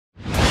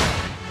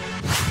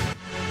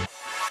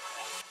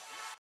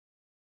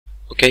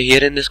Okay,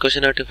 here in this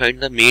question I have to find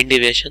the mean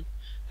deviation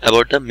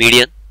about the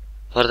median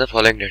for the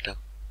following data.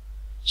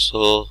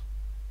 So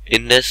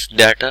in this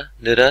data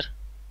there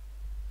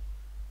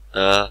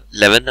are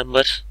 11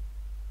 numbers.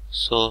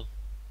 So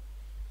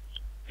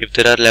if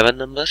there are 11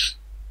 numbers,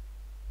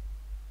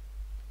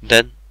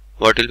 then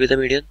what will be the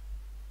median?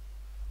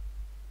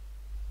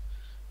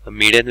 The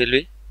median will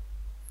be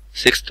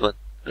sixth one,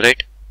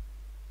 right?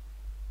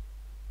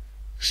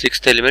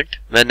 Sixth element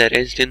when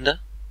arranged in the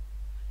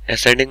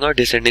ascending or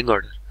descending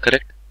order,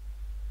 correct?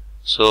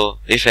 So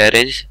if I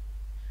arrange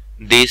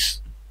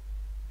these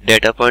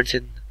data points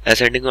in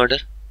ascending order,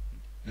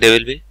 they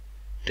will be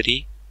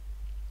 3,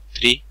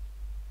 3,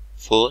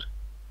 4,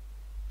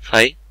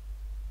 5,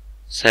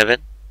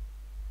 7,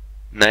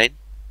 9,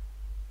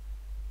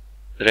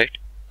 right?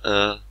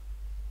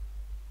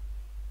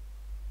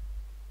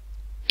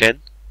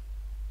 10,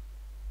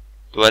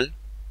 12,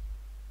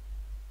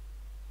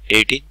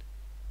 18,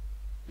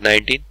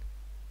 19,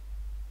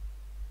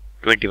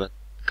 21,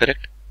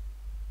 correct?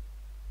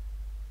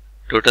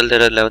 Total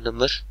there are 11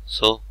 numbers.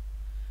 So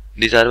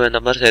these are my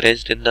numbers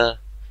arranged in the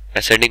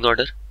ascending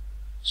order.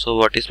 So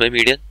what is my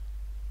median?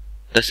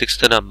 The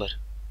sixth number.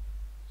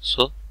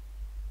 So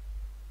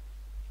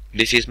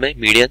this is my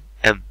median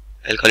M.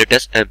 I'll call it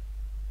as M.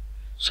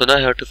 So now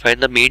I have to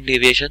find the mean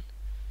deviation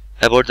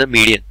about the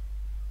median.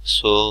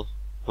 So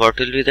what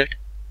will be that?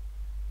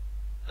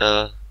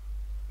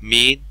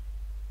 Mean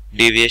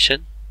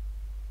deviation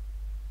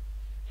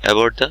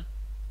about the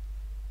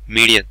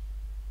median.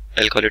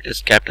 I'll call it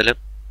as capital M.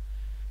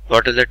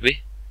 What will that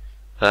be?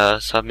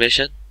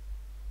 Summation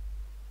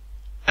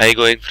I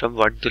going from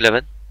 1 to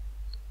 11,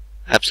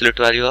 absolute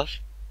value of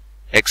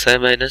xi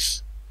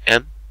minus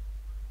m,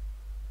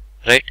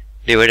 right,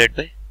 divided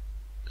by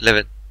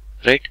 11,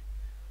 right?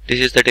 This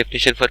is the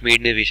definition for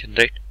mean deviation,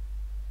 right?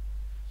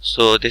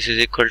 So this is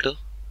equal to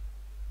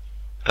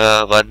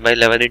 1 by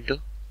 11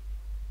 into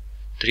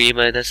 3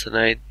 minus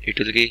 9, it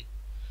will be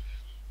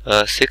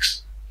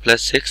 6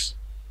 plus 6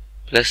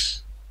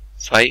 plus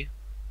 5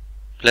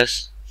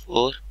 plus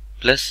 4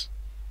 plus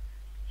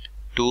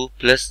 2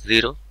 plus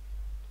 0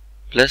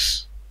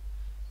 plus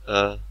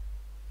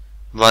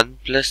 1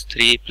 plus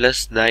 3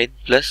 plus 9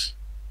 plus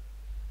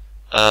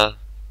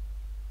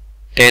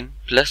 10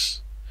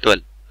 plus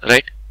 12,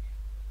 right?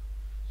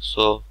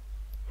 So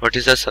what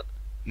is this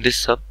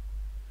sum?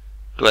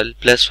 12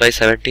 plus 5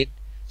 17,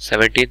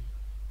 17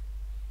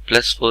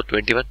 plus 4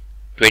 21,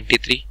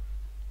 23,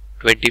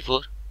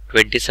 24,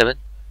 27,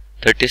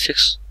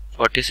 36,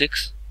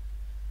 46,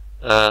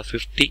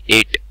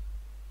 58.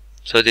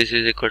 So this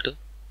is equal to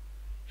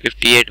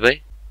 58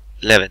 by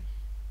 11,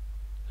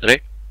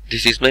 right?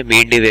 This is my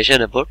mean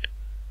deviation about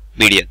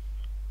median.